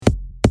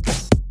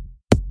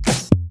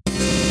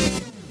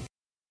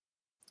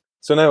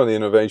So now on the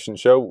Innovation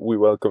Show, we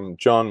welcome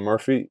John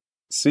Murphy,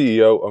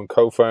 CEO and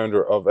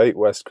co-founder of 8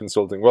 West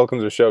Consulting. Welcome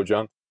to the show,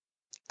 John.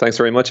 Thanks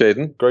very much,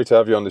 Aidan. Great to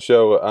have you on the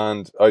show.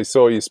 And I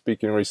saw you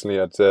speaking recently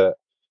at the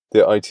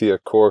IT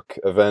at Cork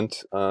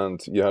event,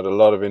 and you had a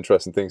lot of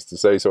interesting things to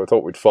say. So I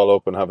thought we'd follow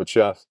up and have a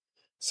chat.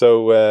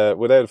 So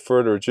without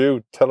further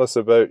ado, tell us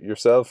about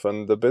yourself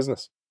and the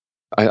business.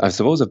 I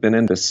suppose I've been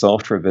in the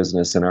software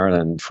business in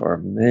Ireland for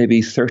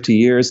maybe 30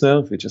 years now.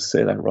 If we just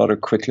say that rather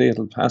quickly,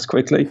 it'll pass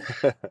quickly.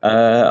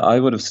 I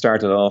would have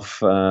started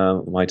off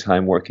my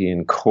time working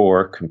in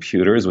Core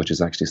Computers, which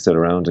is actually still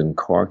around in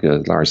Cork,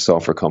 a large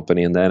software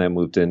company. And then I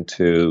moved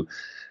into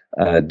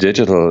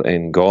Digital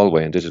in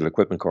Galway, and Digital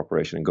Equipment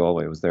Corporation in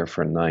Galway. I was there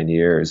for 9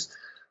 years.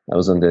 I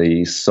was on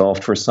the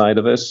software side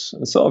of it.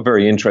 I saw a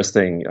very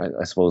interesting,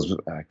 I suppose,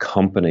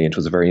 company. It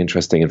was a very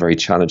interesting and very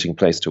challenging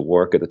place to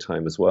work at the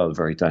time as well, a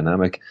very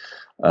dynamic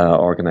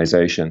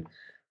organization.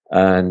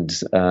 And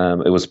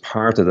it was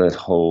part of that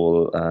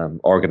whole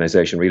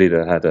organization, really,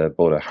 that had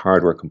both a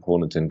hardware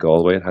component in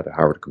Galway. It had a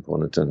hardware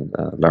component and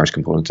a large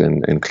component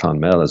in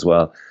Clonmel as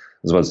well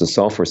as the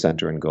software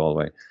centre in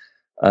Galway.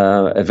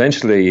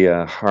 Eventually,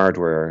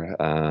 hardware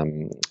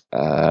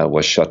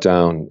was shut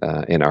down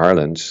in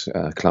Ireland,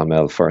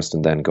 Clonmel first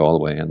and then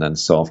Galway, and then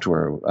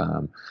software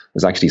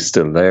is actually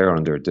still there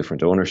under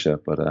different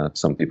ownership, but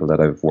some people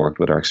that I've worked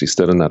with are actually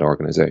still in that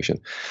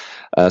organization.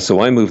 So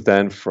I moved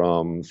then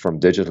from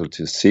digital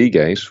to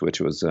Seagate,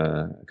 which was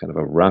kind of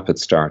a rapid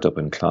startup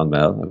in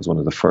Clonmel. I was one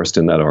of the first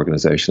in that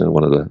organization and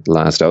one of the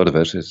last out of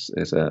it.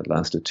 It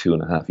lasted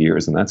 2.5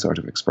 years in that sort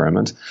of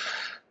experiment.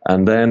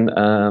 And then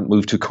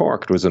moved to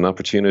Cork. There was an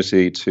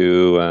opportunity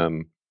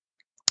to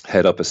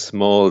head up a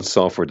small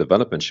software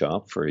development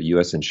shop for a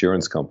US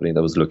insurance company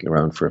that was looking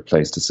around for a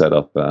place to set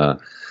up a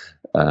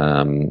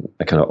kind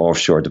of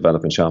offshore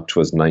development shop. It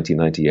was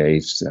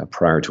 1998,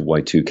 prior to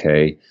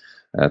Y2K.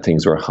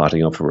 Things were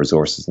hotting up for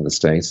resources in the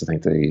States. I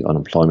think the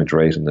unemployment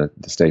rate in the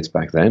States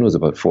back then was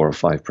about 4 or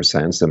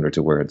 5%, similar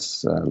to where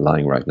it's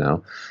lying right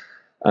now.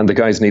 And the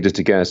guys needed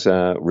to get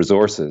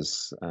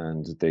resources,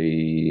 and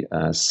the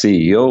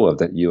CEO of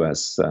that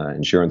U.S.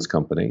 Insurance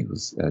company,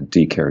 was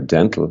DCare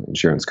Dental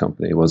Insurance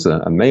Company, was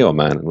a Mayo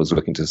man and was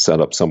looking to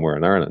set up somewhere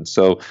in Ireland.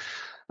 So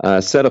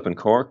set up in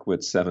Cork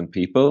with 7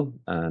 people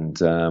and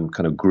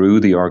kind of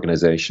grew the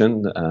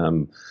organization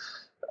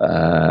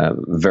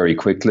very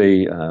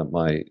quickly.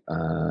 My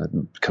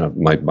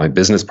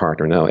business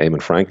partner now,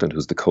 Eamon Franklin,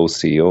 who's the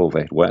co-CEO of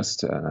 8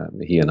 West,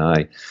 he and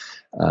I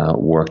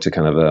worked to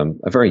kind of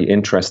a very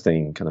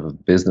interesting kind of a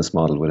business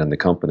model within the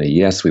company.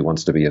 Yes, we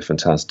wanted to be a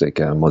fantastic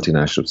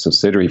multinational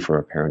subsidiary for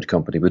a parent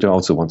company, but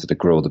also wanted to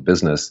grow the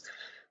business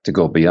to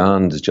go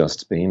beyond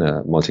just being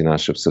a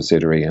multinational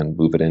subsidiary and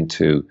move it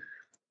into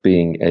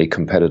being a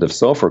competitive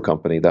software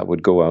company that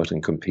would go out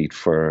and compete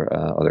for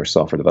other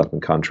software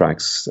development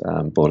contracts,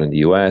 both in the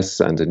US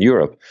and in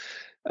Europe.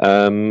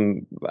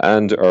 And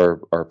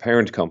our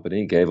parent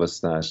company gave us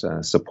that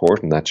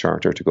support and that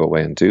charter to go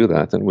away and do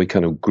that. And we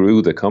kind of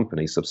grew the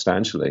company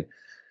substantially.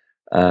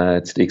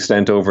 To the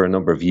extent over a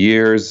number of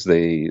years,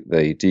 the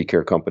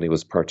DCare company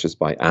was purchased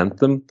by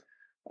Anthem.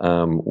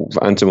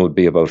 Anthem would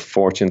be about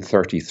Fortune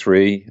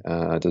 33,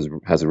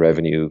 has a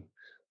revenue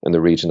in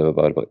the region of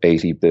about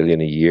 80 billion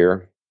a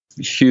year.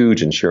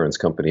 Huge insurance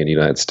company in the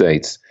United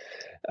States.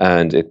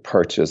 And it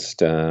purchased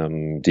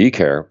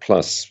DCare,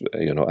 plus,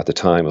 at the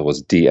time it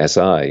was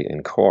DSI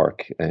in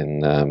Cork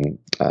in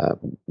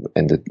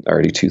the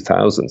early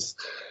 2000s.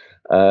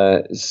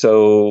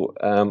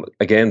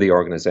 Again, the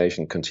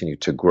organization continued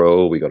to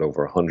grow. We got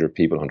over 100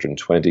 people,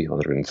 120,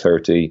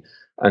 130,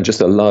 and just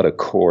a lot of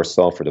core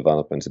software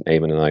development. And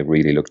Eamon and I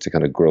really looked to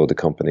kind of grow the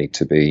company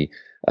to be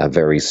a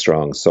very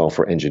strong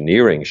software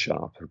engineering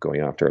shop,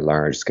 going after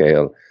large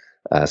scale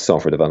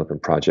software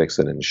development projects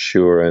in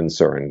insurance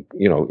or in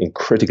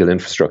critical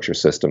infrastructure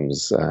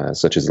systems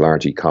such as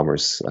large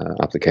e-commerce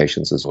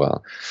applications as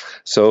well.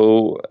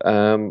 So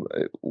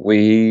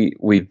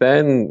we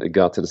then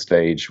got to the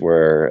stage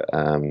where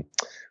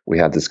we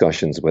had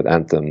discussions with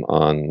Anthem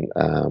on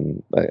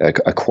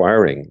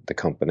acquiring the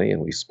company,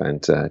 and we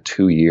spent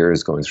 2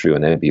 years going through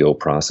an MBO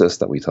process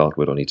that we thought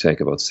would only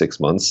take about 6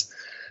 months,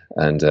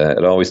 and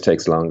it always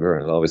takes longer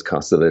and it always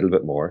costs a little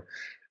bit more.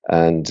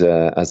 And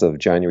as of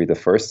January the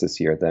 1st this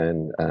year,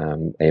 then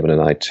Eamon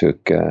and I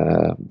took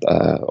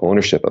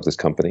ownership of this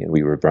company, and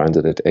we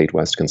rebranded it 8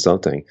 West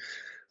Consulting.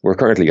 We're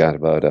currently at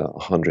about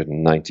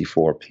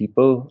 194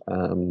 people,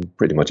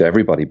 pretty much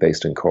everybody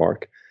based in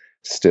Cork,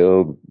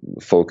 still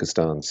focused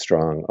on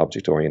strong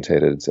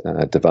object-oriented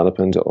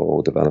development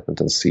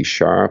in C#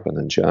 and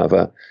in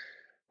Java.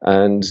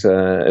 And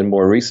in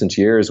more recent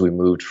years, we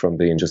moved from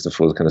being just a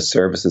full kind of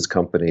services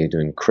company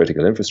doing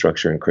critical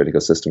infrastructure and critical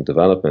system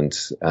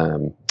development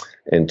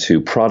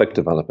into product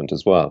development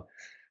as well.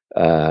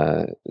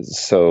 You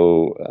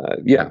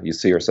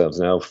see ourselves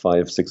now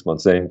 5-6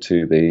 months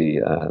into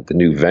the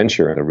new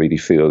venture, and it really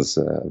feels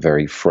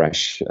very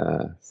fresh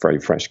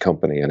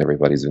company, and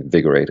everybody's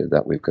invigorated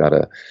that we've got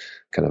a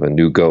kind of a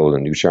new goal, a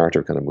new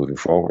charter kind of moving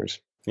forward.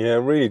 Yeah,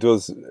 it really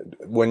does.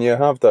 When you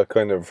have that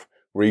kind of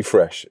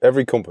refresh.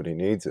 Every company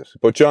needs it.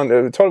 But John,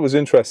 I thought it was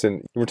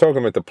interesting. You were talking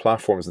about the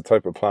platforms, the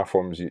type of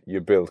platforms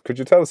you build. Could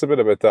you tell us a bit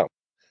about that?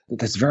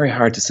 It's very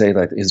hard to say,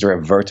 like, is there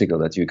a vertical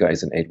that you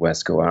guys in 8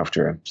 West go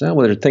after? So,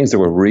 well, there are things that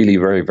we're really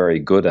very, very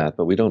good at,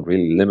 but we don't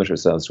really limit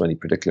ourselves to any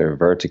particular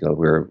vertical.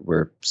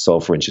 We're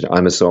software engineer.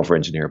 I'm a software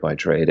engineer by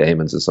trade.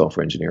 Eamon's a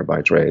software engineer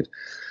by trade.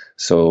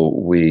 So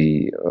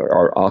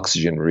our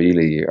oxygen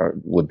really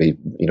would be,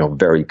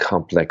 very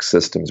complex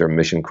systems or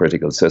mission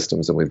critical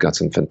systems. And we've got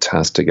some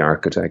fantastic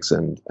architects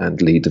and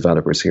lead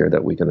developers here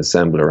that we can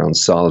assemble around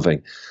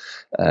solving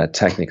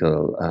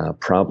technical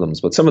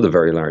problems. But some of the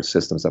very large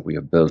systems that we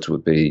have built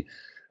would be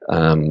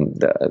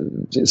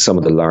some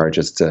of the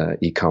largest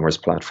e-commerce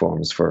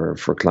platforms for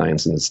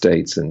clients in the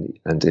States and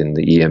in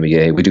the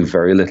EMEA. We do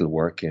very little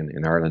work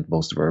in Ireland.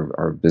 Most of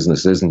our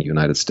business is in the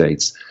United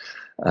States.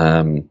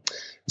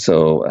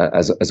 So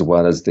as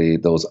well as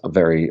those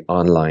very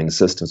online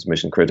systems,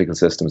 mission critical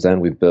systems,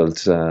 then we've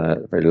built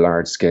very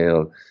large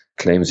scale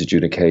claims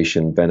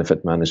adjudication,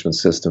 benefit management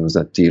systems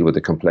that deal with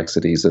the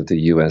complexities of the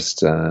US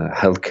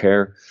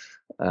healthcare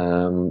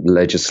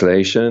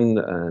legislation,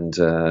 and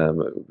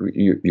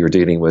you're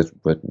dealing with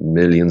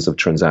millions of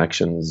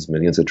transactions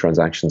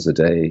a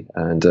day,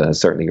 and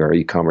certainly our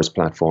e-commerce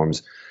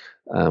platforms,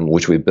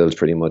 which we built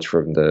pretty much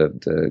from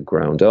the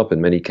ground up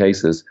in many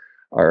cases,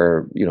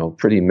 are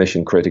pretty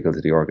mission critical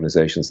to the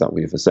organizations that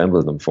we've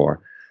assembled them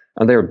for.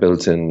 And they're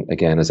built in,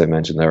 again, as I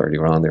mentioned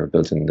earlier on, they were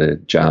built in the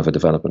Java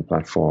development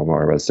platform,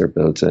 or else they're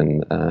built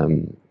in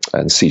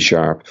C#.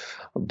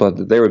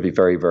 But they would be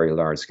very, very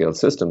large scale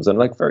systems. And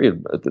like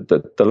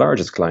the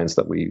largest clients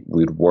that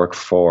we'd work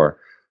for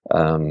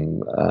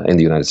in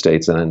the United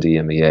States and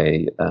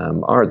EMEA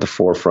are at the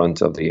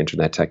forefront of the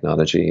internet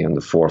technology and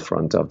the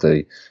forefront of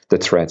the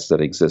threats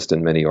that exist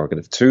in many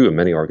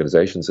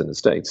organizations in the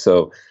States.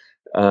 So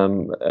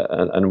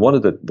and one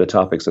of the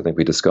topics I think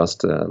we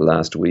discussed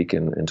last week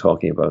in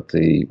talking about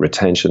the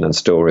retention and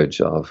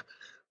storage of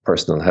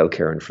personal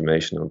healthcare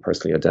information and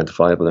personally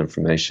identifiable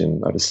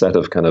information are a set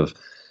of kind of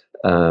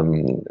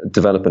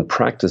development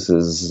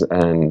practices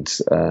and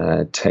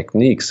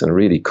techniques and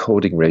really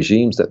coding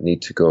regimes that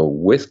need to go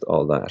with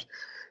all that.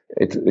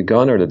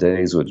 Gone are the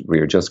days where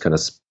you're just kind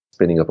of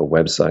spinning up a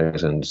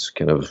website and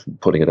kind of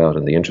putting it out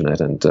on the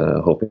internet and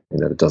hoping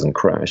that it doesn't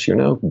crash. You're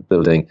now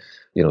building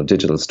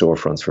digital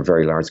storefronts for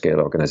very large scale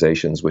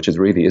organizations, which is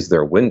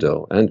their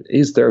window and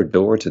is their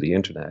door to the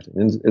internet,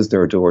 and is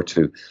their door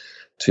to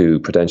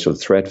potential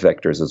threat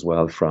vectors as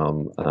well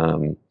from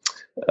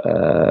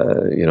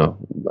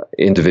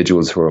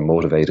individuals who are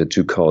motivated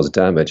to cause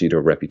damage,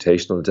 either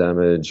reputational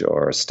damage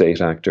or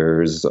state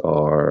actors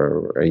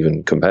or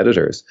even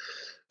competitors.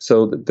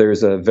 So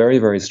there's a very,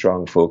 very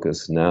strong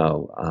focus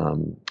now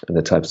in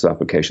the types of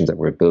applications that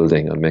we're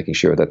building on making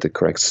sure that the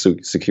correct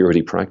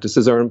security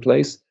practices are in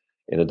place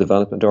in a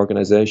development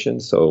organization.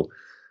 So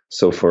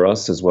for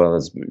us, as well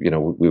as,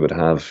 we would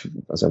have,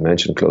 as I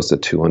mentioned, close to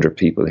 200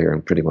 people here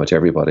and pretty much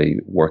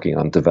everybody working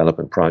on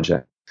development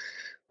projects.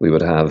 We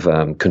would have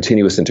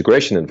continuous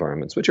integration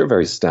environments, which are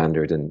very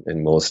standard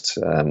in most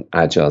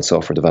agile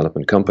software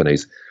development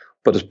companies.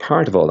 But as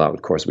part of all that,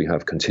 of course, we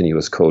have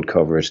continuous code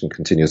coverage and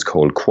continuous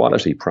code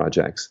quality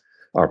projects.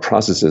 Our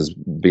processes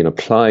being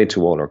applied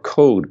to all our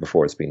code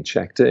before it's being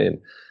checked in.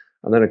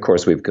 And then, of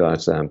course, we've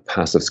got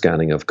passive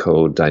scanning of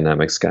code,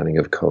 dynamic scanning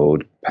of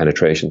code,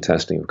 penetration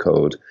testing of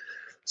code.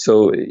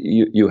 So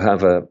you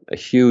have a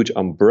huge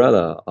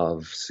umbrella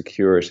of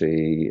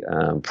security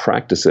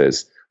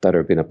practices that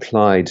are being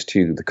applied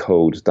to the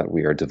code that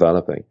we are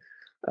developing.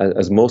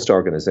 As most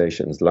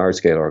organizations,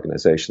 large-scale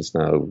organizations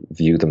now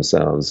view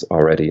themselves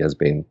already as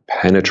being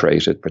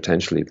penetrated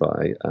potentially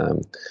by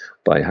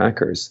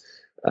hackers.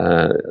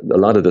 A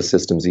lot of the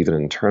systems, even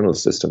internal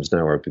systems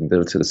now, are being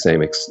built to the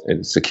same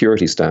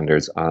security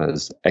standards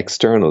as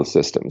external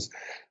systems.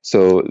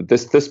 So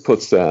this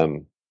puts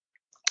a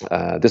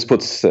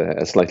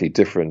slightly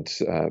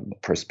different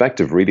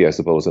perspective, really, I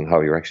suppose, on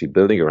how you're actually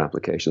building your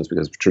applications.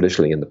 Because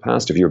traditionally, in the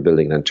past, if you're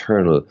building an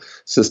internal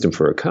system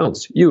for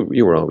accounts,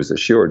 you were always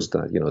assured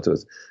that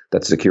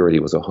that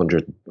security was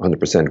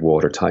 100%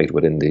 watertight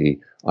within the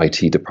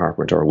IT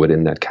department or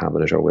within that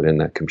cabinet or within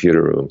that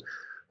computer room.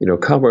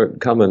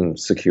 Common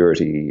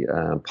security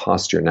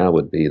posture now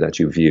would be that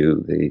you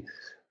view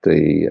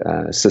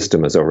the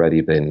system has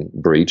already been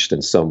breached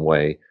in some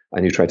way,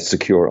 and you try to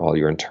secure all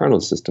your internal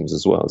systems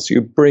as well. So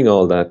you bring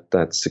all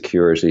that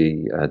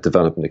security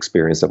development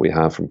experience that we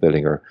have from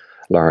building our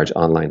large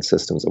online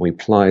systems, and we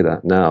apply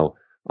that now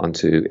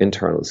onto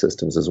internal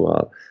systems as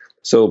well.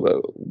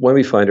 So when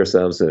we find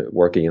ourselves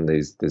working in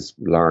these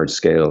large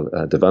scale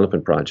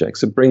development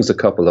projects, it brings a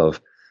couple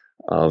of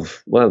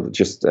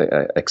just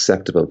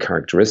acceptable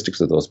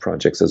characteristics of those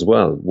projects as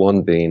well.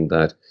 One being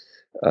that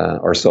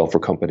our software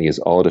company is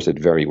audited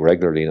very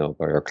regularly now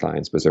by our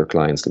clients, because our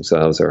clients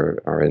themselves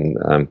are in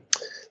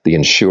the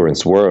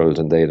insurance world,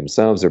 and they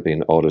themselves are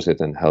being audited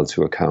and held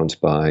to account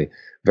by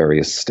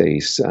various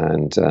states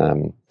and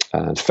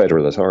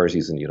federal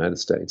authorities in the United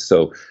States.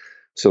 So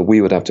So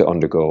we would have to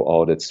undergo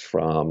audits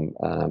from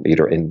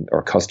either in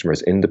our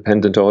customers'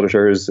 independent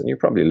auditors, and you're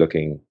probably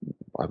looking.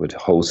 I would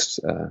host.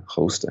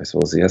 I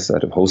suppose yes,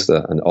 I'd host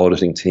an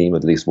auditing team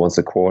at least once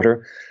a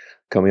quarter,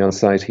 coming on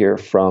site here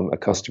from a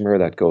customer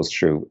that goes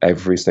through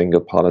every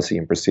single policy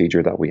and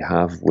procedure that we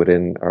have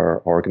within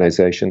our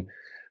organization.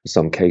 In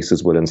some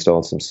cases, we'll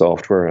install some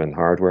software and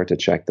hardware to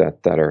check that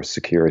our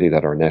security,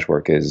 that our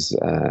network is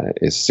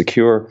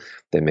secure.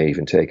 They may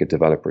even take a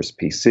developer's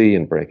PC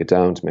and break it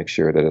down to make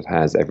sure that it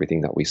has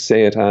everything that we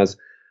say it has.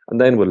 And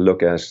then we'll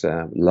look at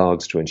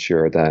logs to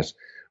ensure that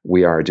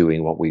we are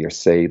doing what we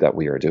say that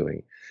we are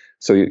doing.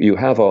 So you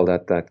have all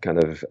that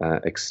kind of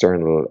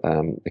external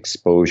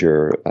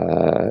exposure.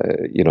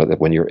 That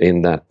when you're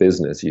in that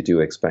business, you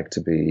do expect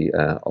to be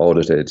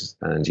audited,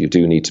 and you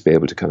do need to be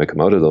able to kind of come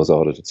out of those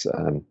audits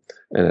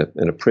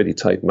in a pretty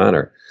tight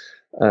manner.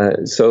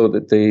 So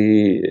that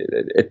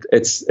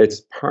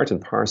it's part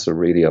and parcel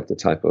really of the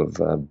type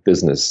of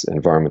business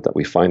environment that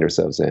we find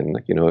ourselves in.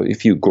 Like,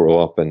 if you grow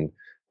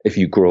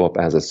up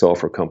as a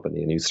software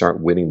company and you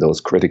start winning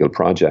those critical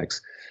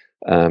projects,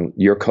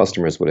 your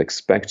customers would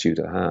expect you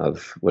to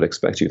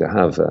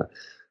have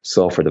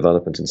software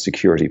development and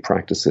security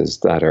practices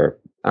that are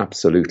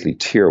absolutely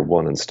tier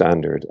one and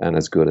standard and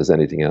as good as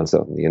anything else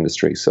out in the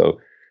industry.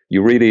 So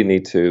you really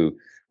need to,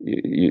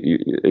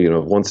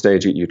 at one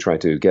stage you try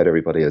to get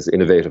everybody as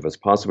innovative as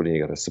possible, and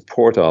you got to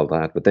support all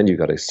that, but then you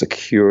got to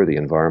secure the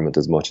environment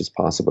as much as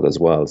possible as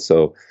well.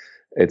 So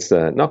it's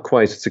not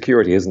quite,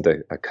 security isn't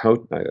a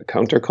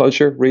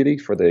counterculture really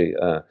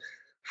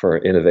for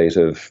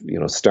innovative,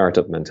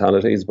 startup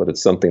mentalities, but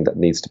it's something that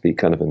needs to be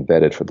kind of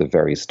embedded for the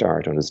very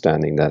start,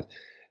 understanding that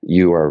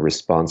you are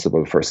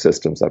responsible for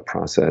systems that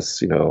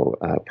process,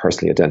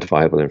 personally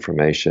identifiable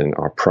information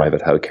or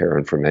private healthcare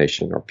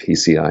information or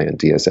PCI and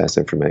DSS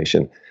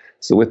information.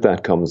 So with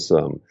that comes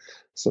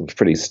some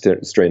pretty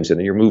strange,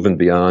 and you're moving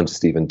beyond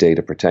just even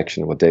data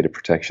protection, what data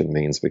protection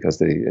means, because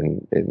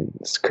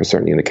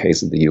certainly in the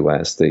case of the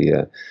US,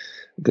 the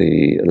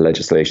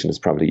legislation is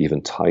probably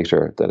even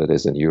tighter than it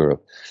is in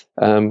Europe.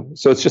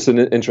 So it's just an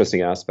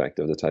interesting aspect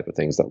of the type of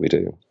things that we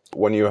do.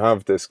 When you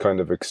have this kind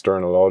of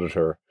external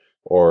auditor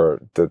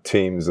or the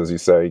teams, as you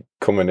say,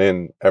 coming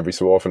in every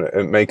so often,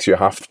 it makes you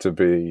have to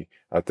be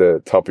at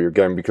the top of your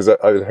game. Because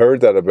I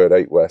heard that about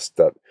 8 West,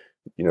 that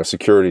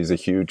security is a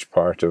huge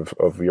part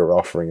of your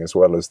offering, as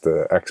well as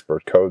the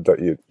expert code that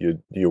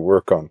you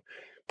work on.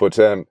 But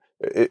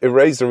it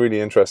raised a really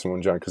interesting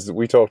one, John, because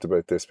we talked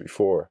about this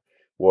before,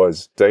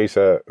 was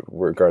data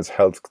regards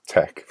health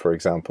tech, for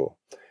example.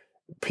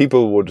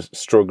 People would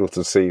struggle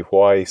to see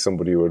why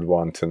somebody would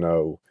want to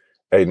know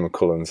Aidan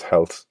McCullen's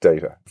health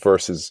data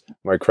versus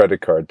my credit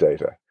card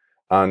data.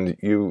 And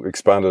you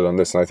expanded on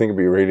this, and I think it'd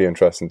be really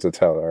interesting to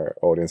tell our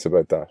audience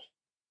about that.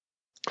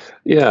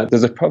 Yeah,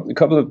 there's a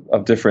couple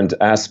of different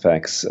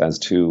aspects as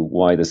to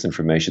why this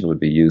information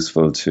would be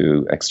useful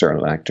to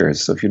external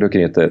actors. So if you're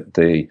looking at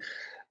the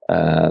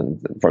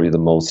probably the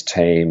most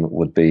tame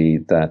would be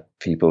that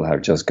people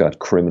have just got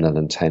criminal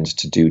intent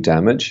to do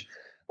damage,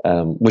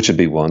 which would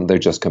be one. They're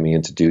just coming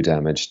in to do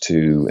damage,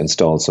 to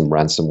install some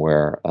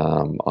ransomware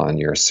on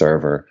your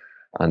server,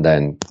 and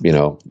then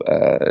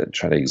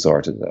try to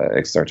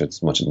exert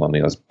as much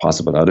money as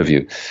possible out of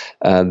you.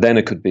 Then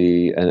it could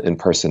be an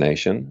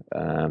impersonation.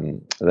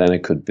 Then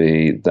it could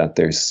be that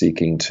they're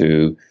seeking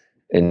to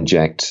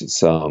inject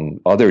some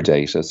other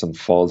data, some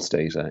false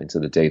data, into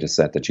the data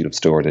set that you'd have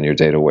stored in your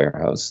data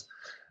warehouse.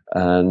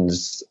 And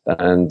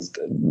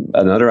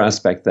another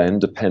aspect then,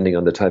 depending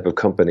on the type of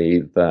company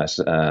that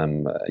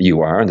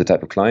you are and the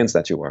type of clients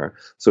that you are.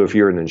 So if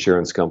you're an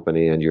insurance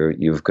company and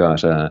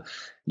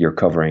you're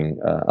covering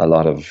a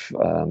lot of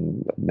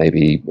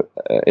maybe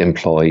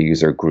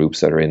employees or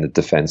groups that are in the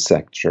defense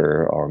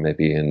sector, or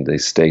maybe in the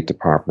State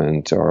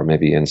Department, or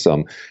maybe in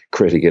some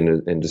critical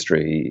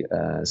industry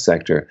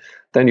sector,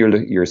 then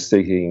you're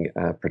seeking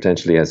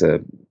potentially as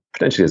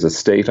a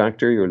state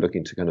actor, you're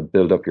looking to kind of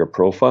build up your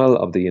profile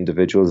of the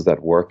individuals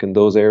that work in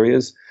those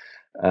areas.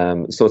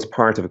 So it's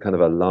part of a kind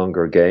of a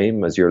longer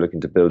game, as you're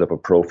looking to build up a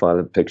profile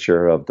and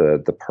picture of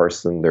the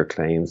person, their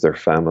claims, their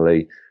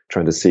family,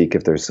 trying to seek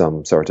if there's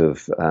some sort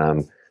of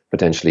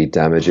potentially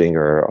damaging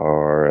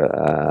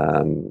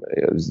or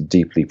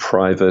deeply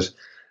private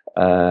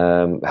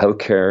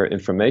healthcare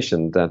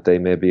information that they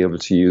may be able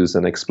to use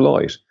and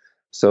exploit.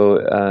 So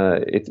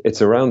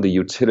it's around the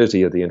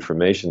utility of the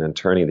information and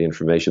turning the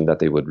information that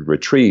they would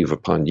retrieve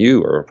upon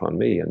you or upon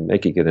me and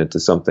making it into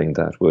something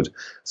that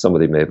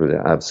somebody may be able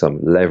to have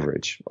some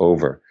leverage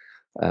over.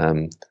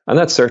 And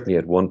that's certainly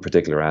at one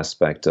particular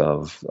aspect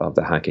of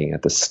the hacking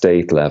at the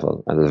state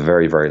level, and the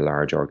very, very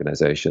large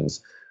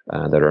organizations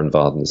that are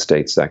involved in the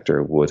state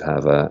sector would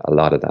have a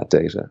lot of that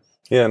data.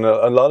 Yeah, and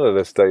a lot of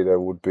this data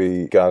would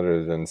be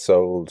gathered and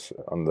sold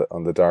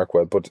on the dark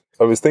web. But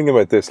I was thinking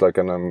about this,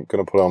 and I'm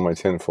going to put on my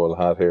tinfoil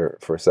hat here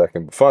for a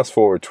second. Fast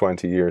forward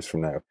 20 years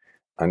from now,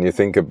 and you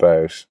think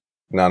about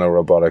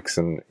nanorobotics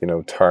and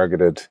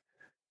targeted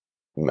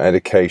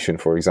medication,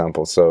 for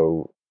example.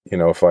 So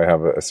if I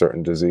have a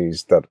certain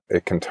disease, that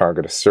it can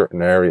target a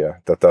certain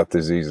area that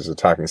disease is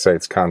attacking. Say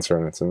it's cancer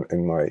and it's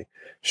in my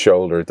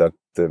shoulder, that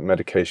the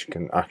medication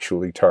can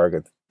actually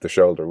target the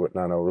shoulder with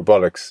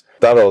nanorobotics.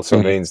 That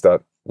also means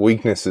that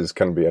weaknesses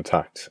can be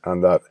attacked,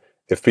 and that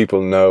if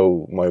people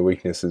know my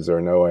weaknesses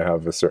or know I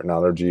have a certain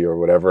allergy or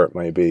whatever it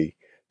may be,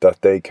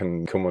 that they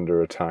can come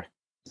under attack.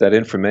 That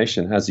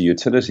information has a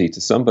utility to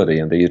somebody,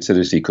 and the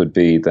utility could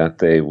be that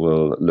they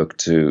will look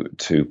to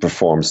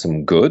perform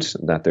some good,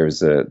 that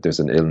there's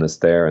an illness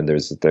there and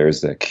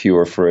there's a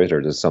cure for it,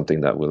 or there's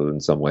something that will in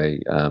some way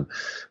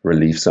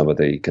relieve some of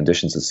the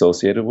conditions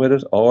associated with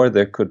it, or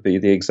there could be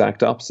the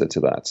exact opposite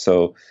to that.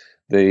 So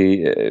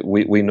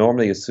we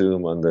normally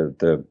assume on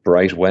the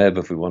bright web,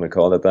 if we want to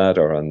call it that,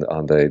 or on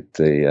the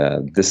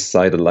this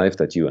side of life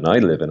that you and I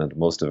live in, and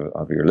most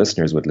of your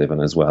listeners would live in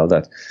as well,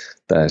 that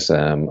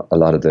a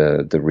lot of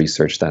the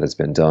research that has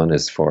been done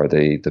is for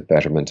the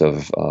betterment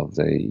of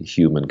the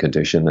human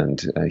condition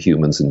and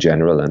humans in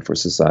general, and for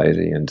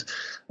society and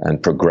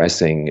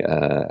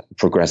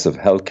progressive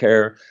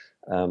healthcare.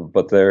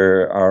 But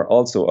there are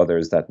also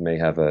others that may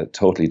have a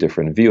totally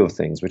different view of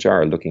things, which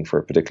are looking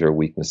for particular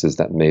weaknesses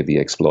that may be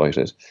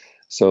exploited.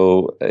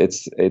 So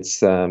it's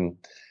PHI,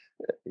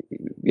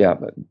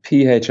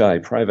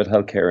 private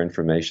healthcare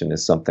information,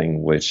 is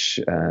something which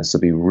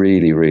should be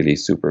really, really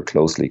super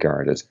closely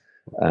guarded.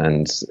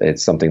 And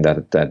it's something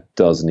that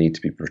does need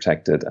to be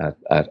protected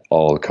at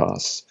all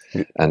costs.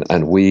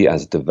 And we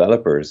as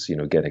developers,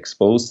 get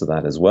exposed to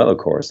that as well, of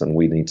course. And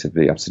we need to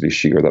be absolutely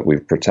sure that we're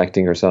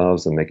protecting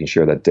ourselves and making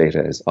sure that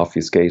data is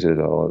obfuscated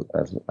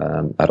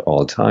at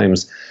all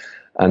times.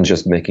 And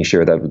just making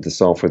sure that the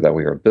software that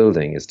we are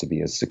building is to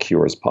be as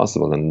secure as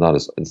possible and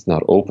it's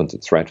not open to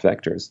threat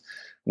vectors.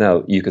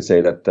 Now, you could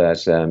say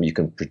that you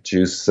can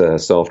produce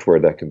software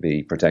that can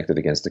be protected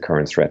against the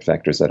current threat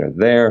vectors that are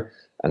there.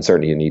 And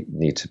certainly you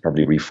need to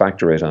probably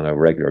refactor it on a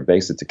regular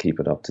basis to keep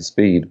it up to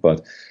speed.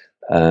 But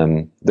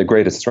the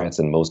greatest threats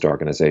in most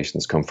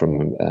organizations come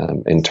from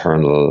the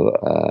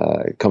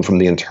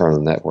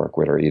internal network,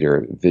 where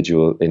either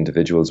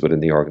individuals within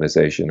the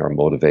organization are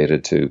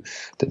motivated to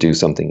do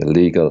something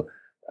illegal.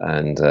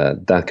 And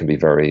that can be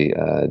very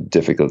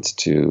difficult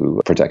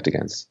to protect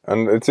against.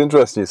 And it's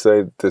interesting you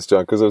say this,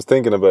 John, because I was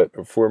thinking about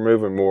if we're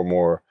moving more and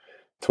more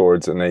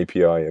towards an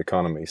API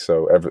economy,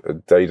 so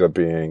data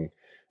being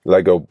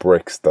Lego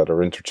bricks that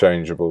are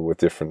interchangeable with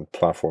different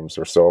platforms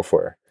or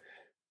software.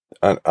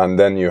 And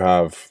then you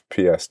have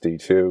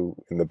PSD2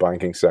 in the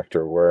banking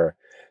sector, where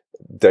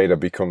data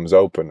becomes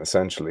open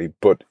essentially.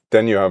 But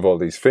then you have all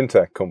these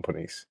fintech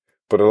companies.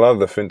 But a lot of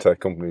the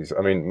fintech companies,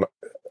 I mean,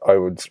 I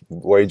would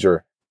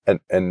wager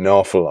an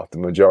awful lot, the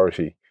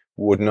majority,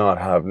 would not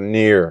have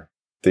near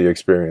the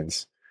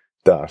experience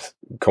that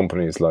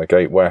companies like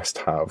 8 West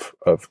have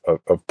of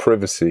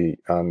privacy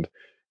and,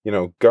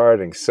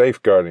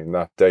 safeguarding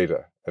that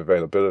data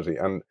availability.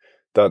 And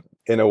that,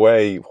 in a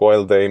way,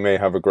 while they may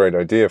have a great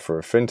idea for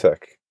a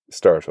fintech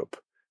startup,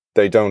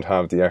 they don't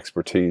have the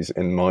expertise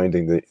in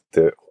minding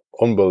the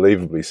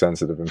unbelievably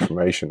sensitive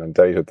information and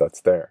data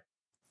that's there.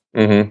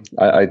 Mm-hmm.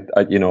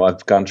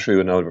 I've gone through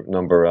a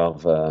number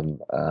of,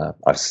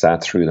 I've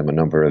sat through them, a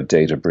number of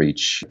data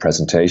breach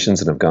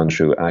presentations, and I've gone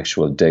through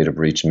actual data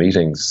breach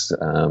meetings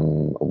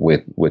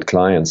with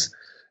clients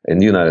in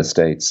the United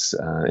States,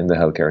 in the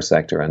healthcare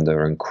sector, and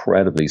they're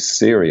incredibly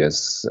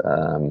serious,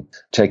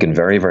 taken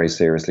very, very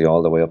seriously,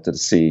 all the way up to the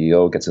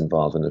CEO gets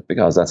involved in it,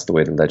 because that's the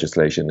way the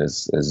legislation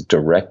is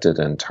directed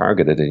and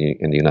targeted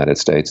in the United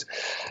States.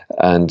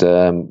 And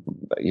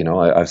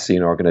I've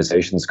seen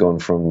organizations going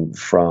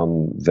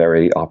from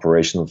very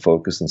operational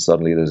focus, and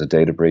suddenly there's a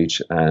data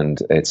breach,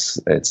 and it's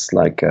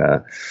like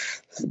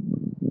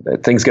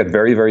things get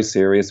very, very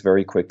serious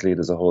very quickly.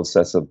 There's a whole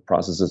set of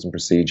processes and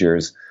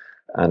procedures.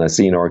 And I've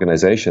seen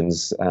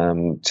organizations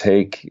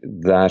take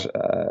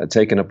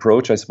an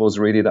approach, I suppose,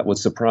 really, that would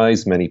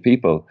surprise many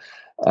people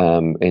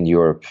in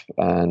Europe.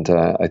 And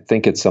I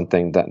think it's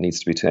something that needs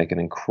to be taken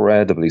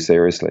incredibly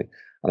seriously.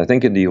 And I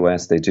think in the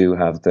US, they do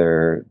have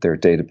their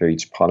data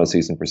breach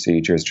policies and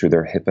procedures through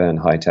their HIPAA and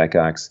high-tech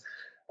acts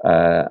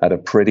at a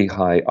pretty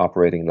high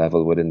operating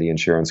level within the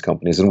insurance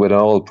companies and with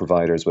all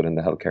providers within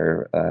the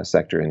healthcare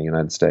sector in the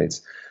United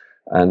States.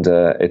 And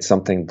it's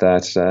something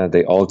that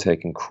they all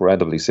take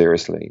incredibly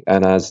seriously.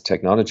 And as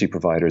technology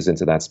providers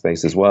into that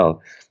space as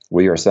well,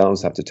 we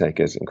ourselves have to take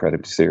it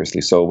incredibly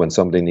seriously. So when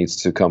somebody needs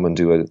to come and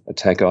do a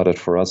tech audit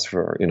for us,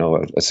 for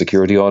a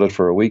security audit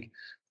for a week,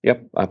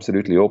 yep,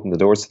 absolutely open the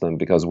doors to them,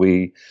 because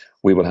we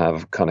will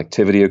have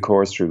connectivity, of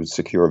course, through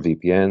secure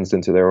VPNs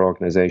into their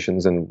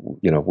organizations. And,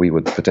 we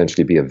would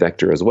potentially be a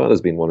vector as well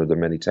as being one of the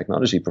many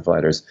technology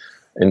providers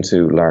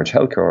into large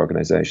healthcare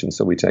organizations.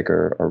 So we take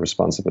our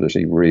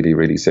responsibility really,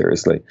 really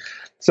seriously.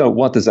 So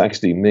what does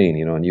actually mean?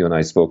 And you and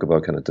I spoke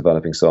about kind of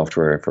developing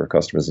software for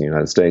customers in the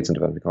United States and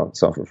developing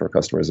software for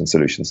customers and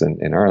solutions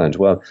in Ireland.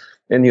 Well,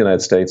 in the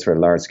United States, for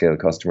large scale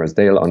customers,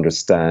 they'll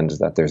understand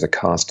that there's a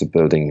cost to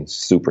building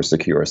super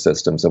secure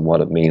systems and what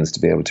it means to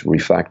be able to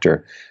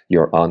refactor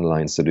your online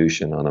line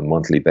solution on a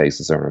monthly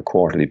basis or on a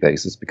quarterly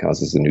basis because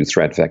there's a new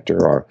threat vector,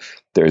 or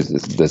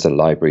there's a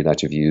library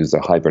that you've used, a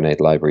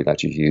Hibernate library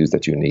that you've used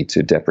that you need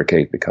to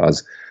deprecate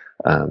because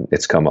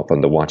it's come up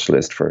on the watch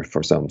list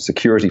for some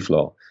security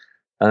flaw.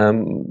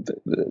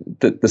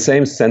 The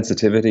same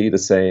sensitivity, the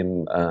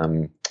same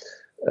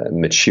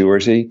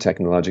maturity,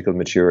 technological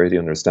maturity,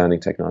 understanding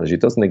technology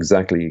doesn't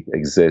exactly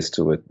exist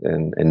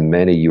in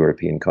many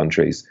European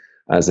countries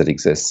as it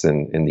exists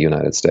in the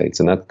United States.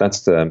 And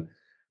that's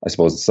I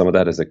suppose some of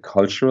that is a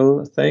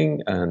cultural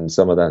thing, and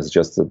some of that is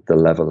just the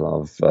level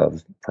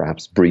of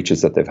perhaps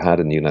breaches that they've had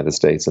in the United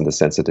States and the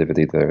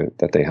sensitivity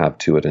that they have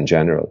to it in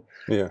general.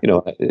 Yeah.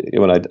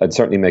 I'd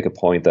certainly make a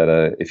point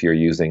that if you're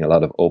using a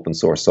lot of open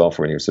source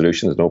software in your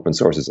solutions, and open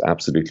source is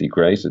absolutely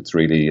great. It's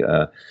really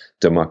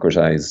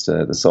democratized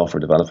the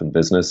software development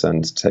business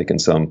and taken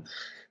some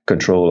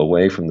control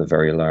away from the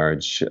very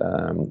large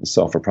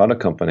software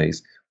product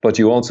companies. But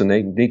you also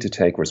need to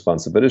take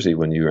responsibility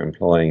when you're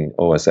employing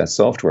OSS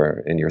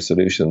software in your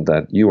solution,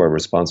 that you are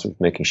responsible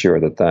for making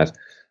sure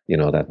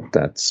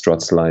that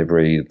Struts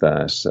library,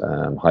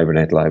 that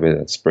Hibernate library,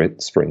 that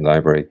Spring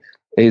library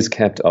is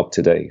kept up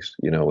to date,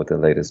 with the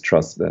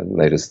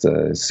latest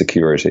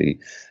security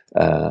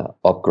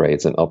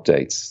upgrades and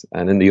updates.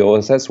 And in the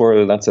OSS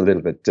world, that's a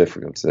little bit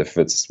difficult. If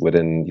it's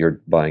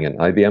you're buying an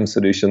IBM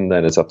solution,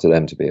 then it's up to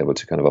them to be able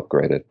to kind of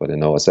upgrade it. But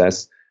in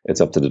OSS, it's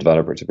up to the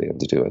developer to be able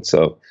to do it.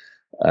 So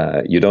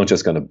you don't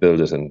just kind of build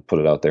it and put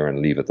it out there and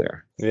leave it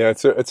there. Yeah,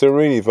 it's a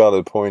really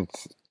valid point,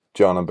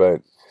 John,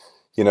 about,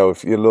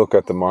 if you look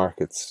at the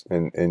markets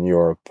in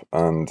Europe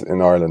and in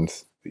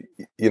Ireland,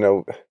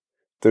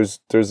 there's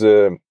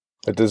a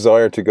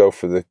desire to go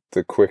for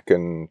the quick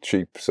and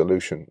cheap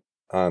solution.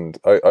 And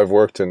I've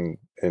worked in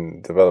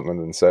development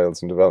and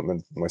sales and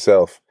development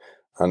myself,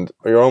 and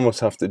you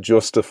almost have to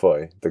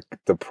justify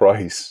the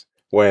price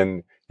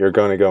when you're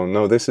going to go,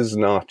 no, this is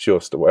not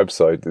just a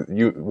website.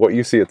 What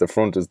you see at the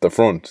front is the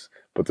front,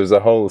 but there's a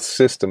whole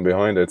system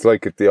behind it. It's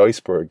like the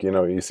iceberg.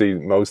 You see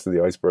most of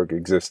the iceberg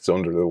exists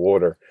under the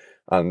water,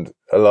 and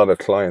a lot of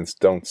clients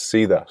don't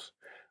see that.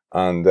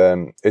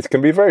 And it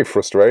can be very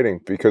frustrating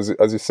because,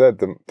 as you said,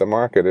 the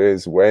market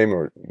is way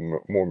more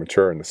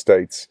mature in the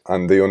States,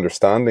 and the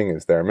understanding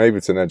is there. Maybe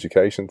it's an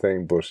education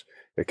thing, but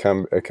it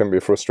can be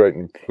a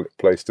frustrating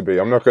place to be.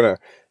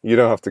 You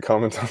don't have to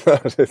comment on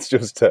that. It's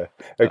just a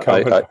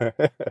comment.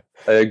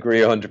 I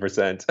agree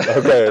 100%.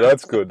 Okay,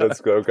 that's good.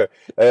 That's good.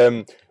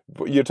 Okay.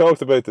 But you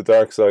talked about the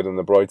dark side and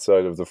the bright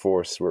side of the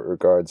force with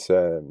regards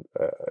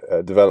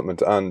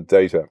development and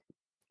data.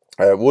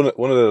 One of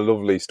the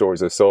lovely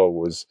stories I saw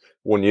was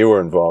one you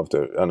were involved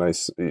in,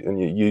 and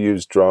you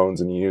used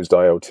drones and you used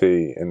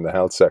IoT in the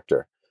health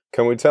sector.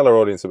 Can we tell our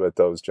audience about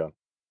those, John?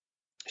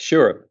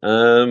 Sure.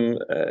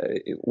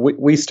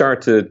 We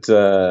started.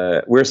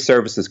 We're a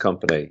services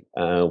company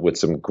with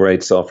some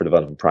great software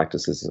development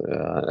practices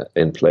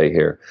in play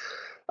here.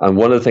 And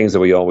one of the things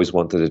that we always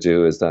wanted to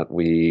do is that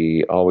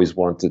we always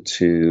wanted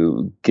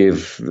to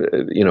give,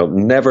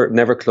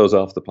 never close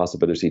off the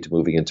possibility to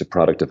moving into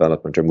product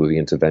development or moving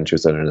into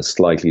ventures that are in a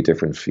slightly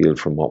different field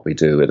from what we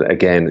do. And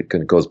again,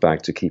 it goes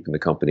back to keeping the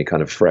company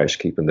kind of fresh,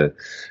 keeping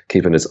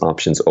its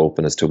options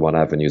open as to what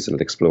avenues it'll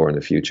explore in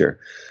the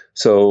future.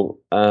 So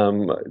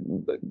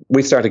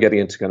we started getting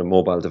into kind of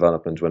mobile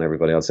development when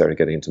everybody else started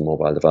getting into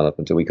mobile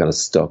development, and we kind of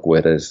stuck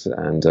with it.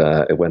 And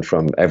it went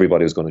from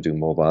everybody was going to do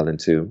mobile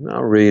into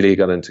really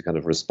got into kind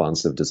of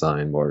responsive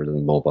design more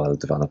than mobile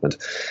development.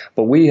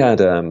 But we had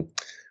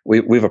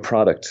we have a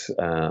product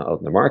out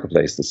in the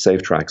marketplace, the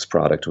SafeTracks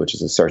product, which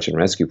is a search and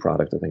rescue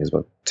product. I think it's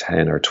about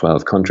 10 or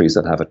 12 countries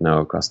that have it now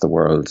across the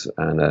world,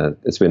 and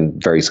it's been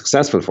very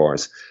successful for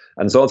us.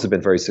 And it's also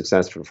been very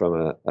successful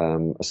from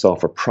a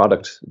software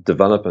product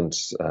development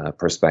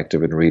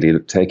perspective, and really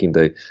taking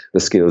the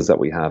skills that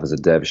we have as a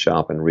dev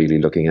shop and really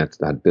looking at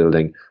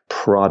building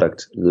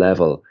product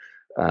level,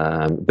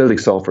 building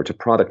software to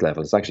product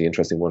level. It's actually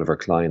interesting. One of our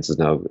clients is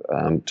now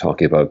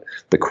talking about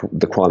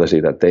the quality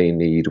that they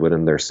need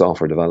within their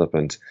software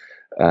development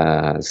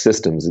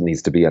systems. It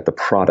needs to be at the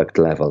product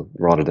level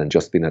rather than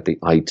just being at the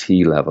IT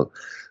level.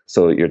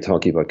 So you're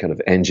talking about kind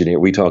of engineer.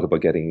 We talk about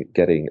getting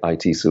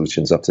IT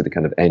solutions up to the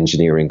kind of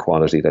engineering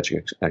quality that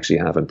you actually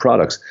have in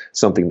products,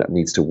 something that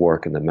needs to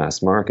work in the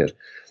mass market.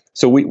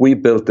 So we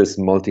built this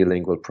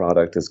multilingual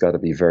product. It's got to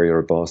be very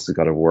robust. It's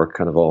got to work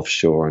kind of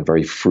offshore and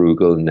very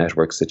frugal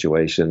network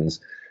situations.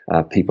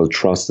 People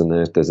trust in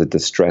it. There's a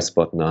distress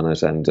button on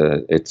it, and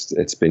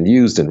it's been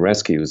used in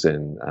rescues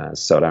in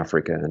South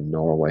Africa and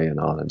Norway and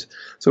Ireland.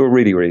 So we're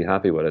really, really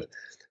happy with it.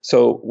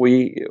 So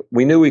we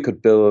knew we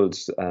could build,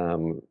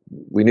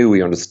 we knew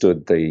we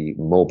understood the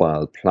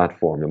mobile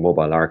platform, the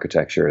mobile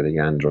architecture, the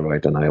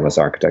Android and iOS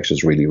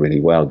architectures really,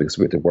 really well, because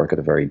we had to work at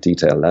a very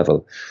detailed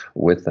level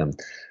with them.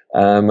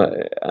 And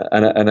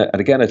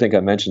again, I think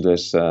I mentioned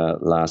this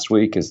last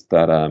week, is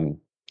that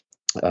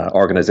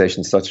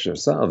organizations such as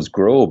yourselves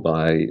grow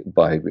by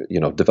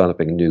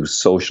developing new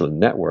social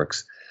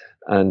networks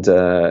And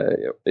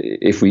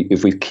if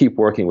we keep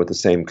working with the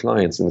same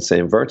clients in the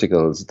same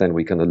verticals, then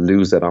we kind of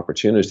lose that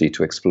opportunity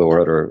to explore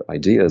other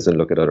ideas and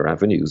look at other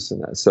avenues.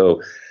 And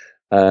so,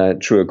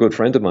 through a good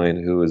friend of mine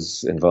who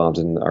was involved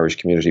in Irish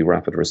Community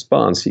Rapid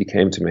Response, he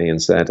came to me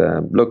and said,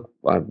 "Look,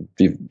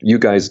 you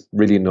guys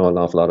really know an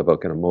awful lot about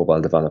kind of mobile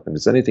development.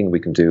 Is there anything we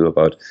can do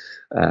about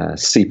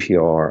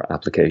CPR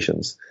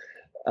applications?"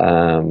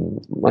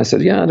 I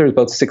said, yeah, there's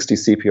about 60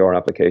 CPR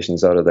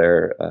applications out of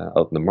there,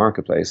 out in the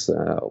marketplace.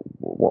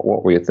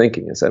 What were you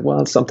thinking? I said,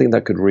 well, something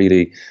that could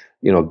really,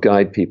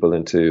 guide people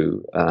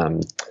into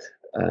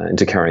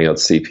carrying out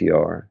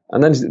CPR.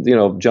 And then,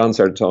 John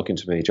started talking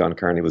to me. John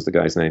Carney was the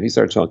guy's name. He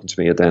started talking to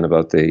me then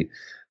about the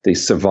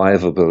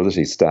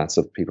survivability stats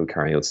of people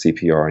carrying out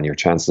CPR and your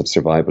chances of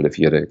survival if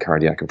you had a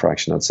cardiac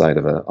infraction outside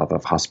of a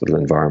hospital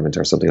environment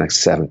or something like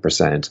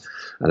 7%.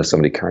 And if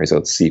somebody carries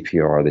out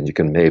CPR, then you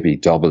can maybe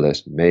double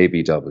it.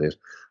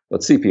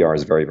 But CPR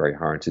is very, very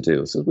hard to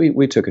do. So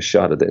we took a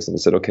shot at this and we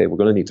said, okay, we're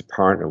going to need to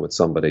partner with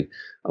somebody.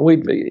 And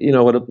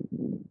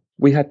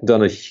we hadn't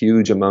done a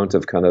huge amount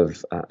of kind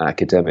of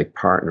academic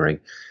partnering.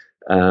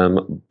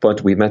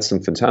 But we met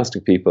some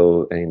fantastic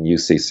people in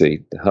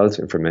UCC, the Health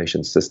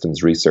Information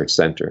Systems Research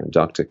Centre, and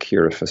Dr.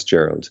 Kira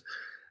Fitzgerald.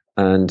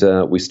 And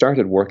we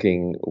started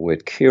working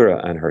with Kira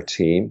and her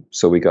team.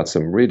 So we got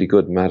some really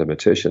good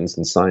mathematicians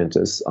and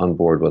scientists on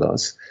board with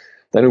us.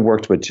 Then we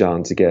worked with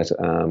John to get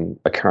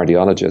a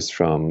cardiologist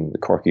from the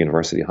Cork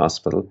University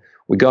Hospital.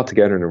 We got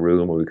together in a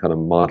room and we kind of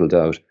modeled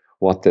out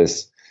what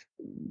this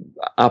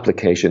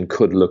application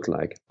could look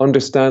like,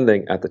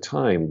 understanding at the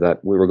time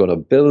that we were going to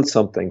build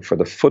something for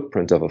the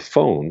footprint of a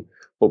phone,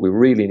 but we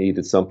really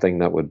needed something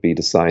that would be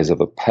the size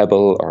of a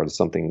pebble or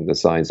something the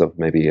size of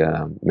maybe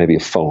a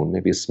phone,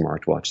 maybe a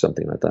smartwatch,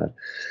 something like that.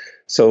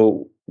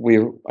 So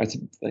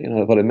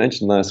what I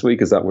mentioned last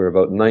week is that we're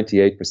about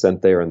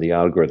 98% there in the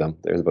algorithm.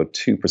 There's about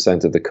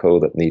 2% of the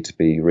code that need to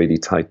be really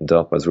tightened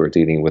up as we're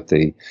dealing with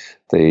the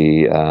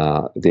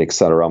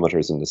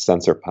accelerometers and the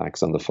sensor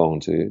packs on the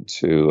phone to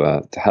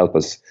help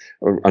us.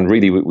 And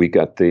really, we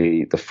got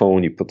the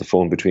phone. You put the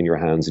phone between your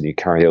hands and you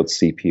carry out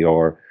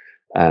CPR,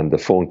 and the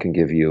phone can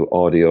give you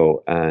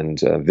audio and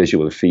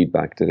visual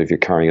feedback that if you're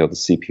carrying out the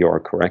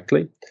CPR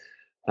correctly.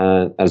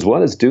 And as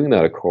well as doing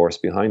that, of course,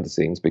 behind the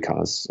scenes,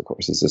 because, of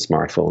course, it's a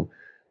smartphone,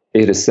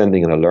 it is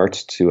sending an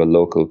alert to a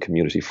local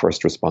community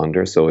first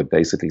responder. So it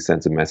basically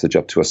sends a message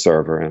up to a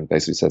server and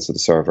basically says to the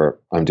server,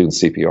 I'm doing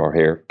CPR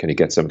here. Can you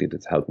get somebody to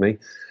help me?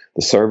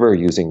 The server,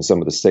 using some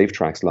of the safe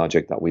tracks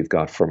logic that we've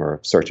got from our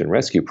search and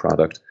rescue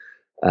product,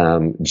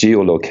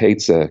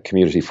 geolocates a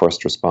community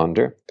first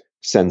responder,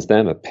 sends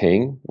them a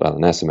ping,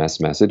 an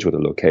SMS message with a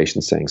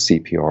location saying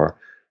CPR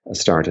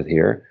started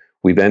here.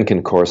 We then can,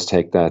 of course,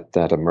 take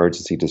that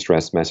emergency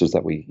distress message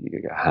that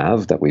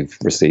we've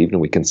received, and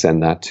we can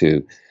send that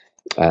to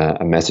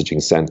a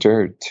messaging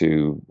center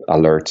to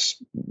alert,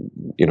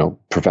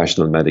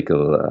 professional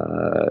medical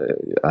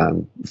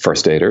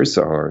first aiders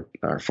or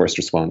first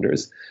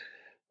responders.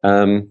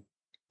 And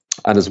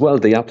as well,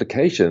 the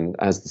application,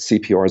 as the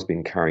CPR is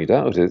being carried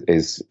out,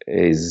 is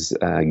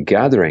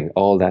gathering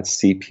all that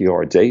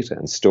CPR data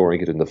and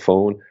storing it in the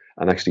phone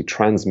and actually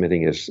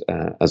transmitting it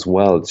as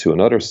well to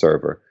another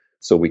server,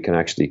 so we can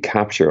actually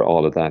capture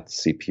all of that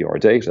CPR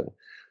data.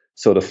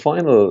 So the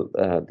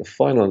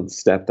final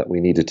step that we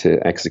needed to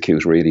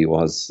execute really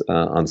was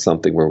on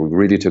something where we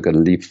really took a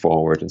leap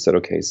forward and said,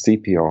 okay,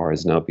 CPR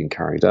is now being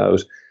carried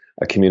out.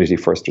 A community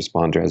first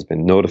responder has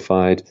been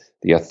notified.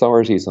 The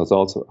authorities have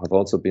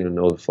also been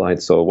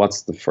notified. So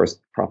what's the first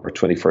proper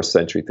 21st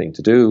century thing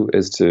to do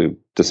is to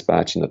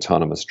dispatch an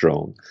autonomous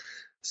drone.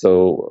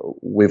 So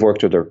we've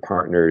worked with our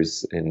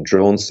partners in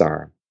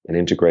DroneSAR in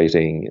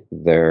integrating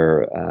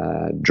their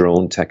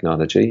drone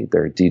technology,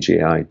 their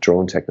DJI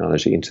drone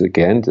technology into,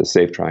 again, the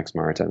SafeTrax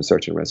Maritime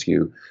Search and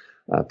Rescue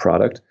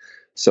product.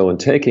 So in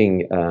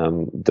taking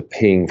the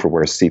ping for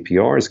where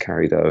CPR is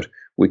carried out,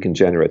 we can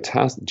generate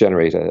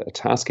a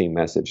tasking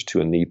message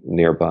to a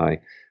nearby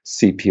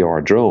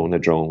CPR drone, a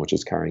drone which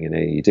is carrying an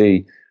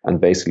AED,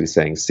 and basically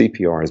saying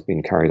CPR has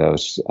been carried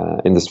out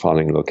in this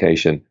following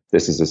location.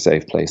 This is a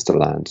safe place to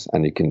land.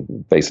 And you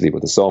can basically,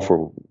 with the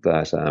software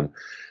that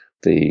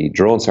the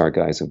DroneSAR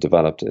guys have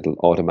developed, it'll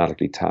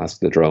automatically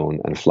task the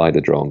drone and fly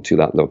the drone to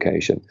that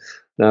location.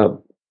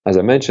 Now, as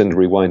I mentioned,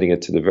 rewinding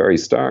it to the very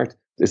start,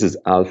 this is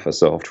alpha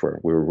software.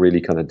 We're really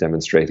kind of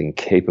demonstrating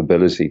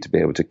capability to be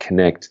able to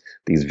connect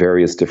these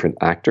various different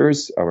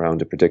actors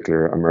around a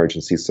particular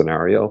emergency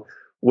scenario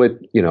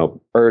with,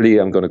 early,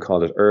 I'm going to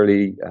call it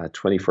early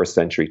 21st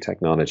century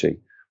technology,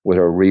 with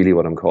really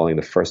what I'm calling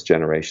the first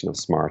generation of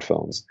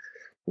smartphones.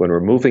 When we're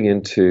moving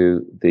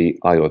into the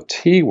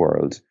IoT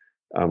world,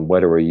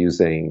 whether we're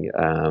using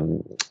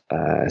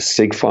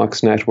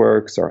Sigfox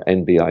networks or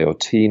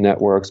NB-IoT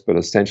networks, but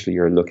essentially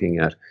you're looking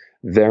at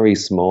very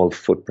small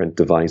footprint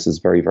devices,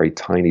 very, very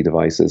tiny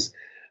devices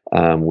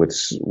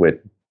with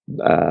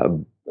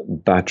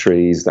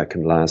batteries that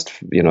can last,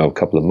 a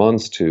couple of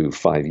months to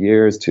 5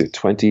 years to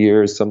 20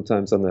 years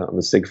sometimes on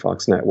the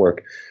Sigfox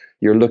network.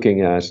 you're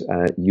looking at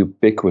a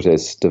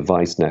ubiquitous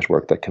device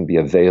network that can be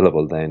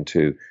available then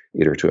to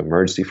either to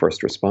emergency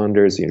first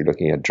responders. You're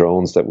looking at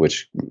drones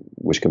which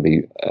can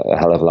be a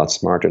hell of a lot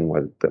smarter than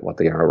what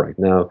they are right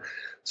now.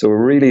 So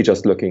we're really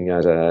just looking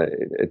at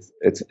it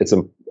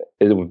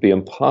would be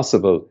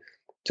impossible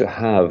to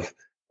have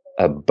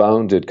a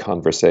bounded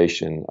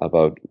conversation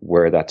about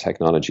where that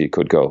technology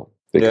could go,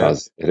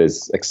 because it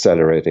is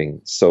accelerating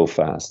so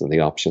fast and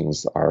the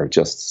options are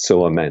just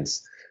so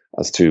immense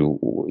as to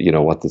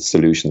what the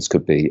solutions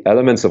could be.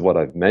 Elements of what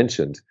I've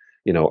mentioned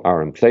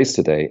are in place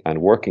today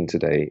and working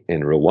today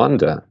in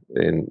Rwanda,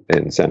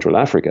 in Central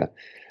Africa.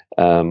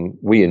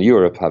 We in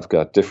Europe have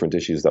got different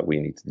issues that we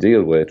need to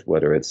deal with,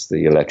 whether it's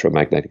the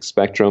electromagnetic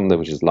spectrum,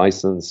 which is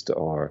licensed,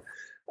 or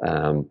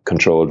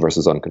controlled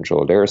versus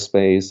uncontrolled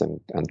airspace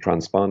and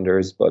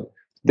transponders. But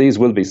these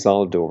will be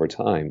solved over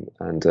time.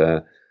 And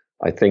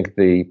I think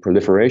the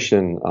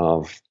proliferation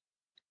of,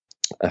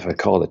 if I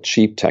call it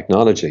cheap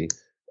technology,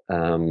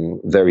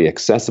 very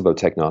accessible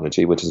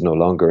technology, which is no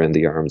longer in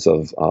the arms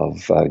of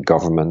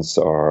governments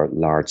or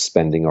large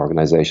spending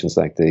organizations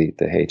like the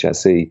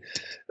HSE,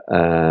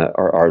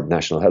 or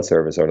National Health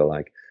Service or the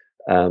like,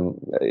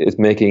 is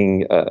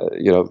making I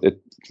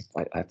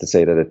have to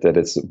say that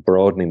it's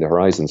broadening the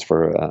horizons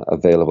for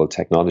available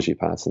technology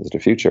paths into the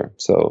future.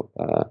 So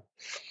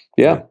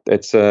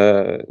it's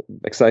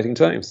exciting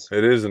times.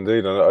 It is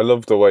indeed, and I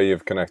love the way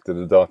you've connected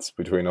the dots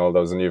between all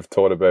those, and you've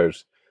thought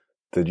about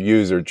the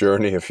user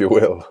journey, if you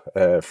will,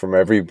 from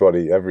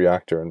everybody, every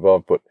actor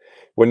involved. But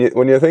when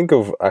you think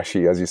of,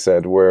 actually, as you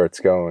said, where it's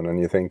going, and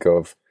you think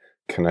of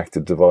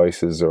connected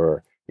devices,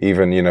 or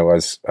even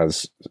as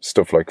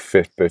stuff like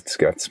Fitbits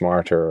get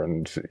smarter,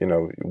 and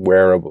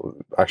wearable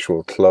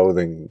actual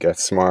clothing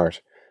gets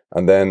smart,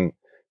 and then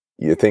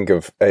you think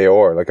of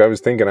AR. Like, I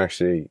was thinking,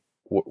 actually,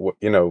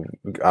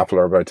 Apple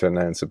are about to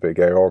announce a big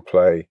AR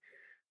play,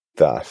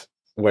 that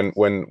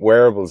when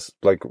wearables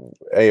like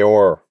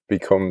AR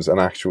becomes an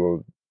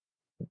actual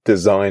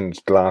designed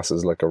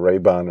glasses, like a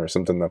Ray-Ban or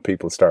something that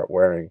people start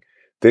wearing,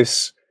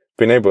 this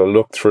being able to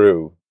look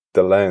through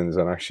the lens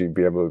and actually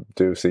be able to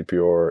do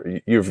CPR,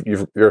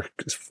 you're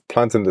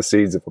planting the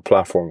seeds of a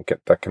platform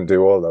that can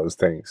do all those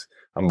things.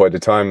 And by the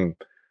time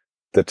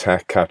the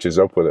tech catches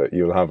up with it,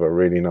 you'll have a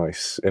really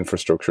nice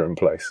infrastructure in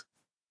place.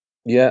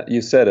 Yeah,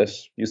 you said it.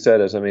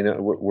 I mean,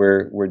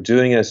 we're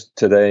doing it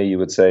today, you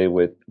would say,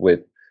 with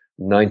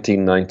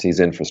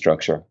 1990s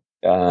infrastructure.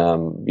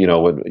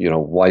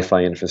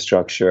 Wi-Fi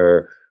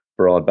infrastructure,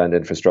 broadband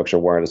infrastructure,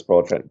 wireless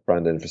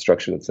broadband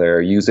infrastructure that's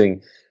there,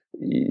 using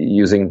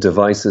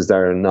devices that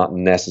are not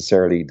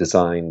necessarily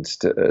designed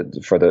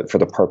for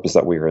the purpose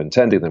that we were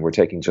intending them. We're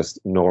taking just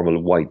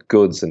normal white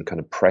goods and kind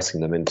of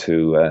pressing them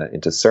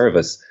into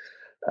service.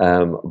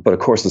 But of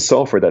course, the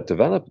software that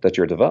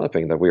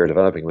we are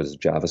developing, which is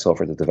Java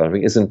software that's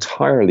developing, is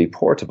entirely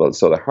portable.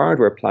 So the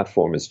hardware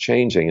platform is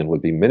changing and will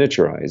be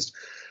miniaturized.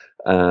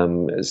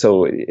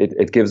 So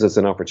it gives us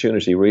an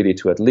opportunity really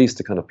to at least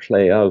to kind of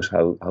play out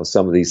how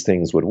some of these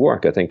things would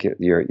work. I think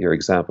your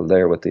example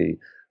there with the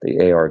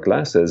AR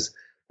glasses,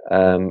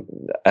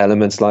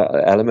 elements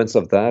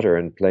of that are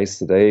in place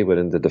today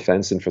within the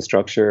defense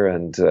infrastructure,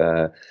 and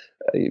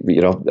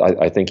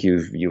I think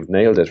you've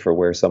nailed it for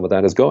where some of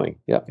that is going.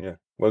 Yeah.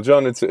 Well,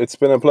 John, it's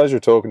been a pleasure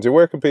talking to you.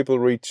 Where can people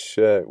reach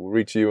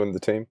you and the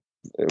team?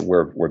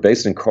 We're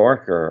based in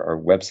Cork.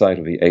 Our website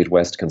will be 8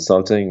 West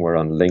Consulting. We're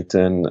on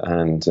LinkedIn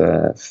and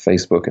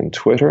Facebook and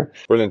Twitter.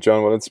 Brilliant,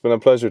 John. Well, it's been a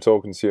pleasure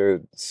talking to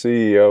you,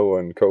 CEO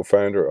and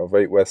co-founder of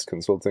 8 West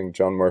Consulting,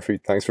 John Murphy.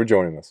 Thanks for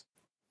joining us.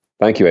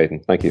 Thank you, Aidan.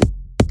 Thank you.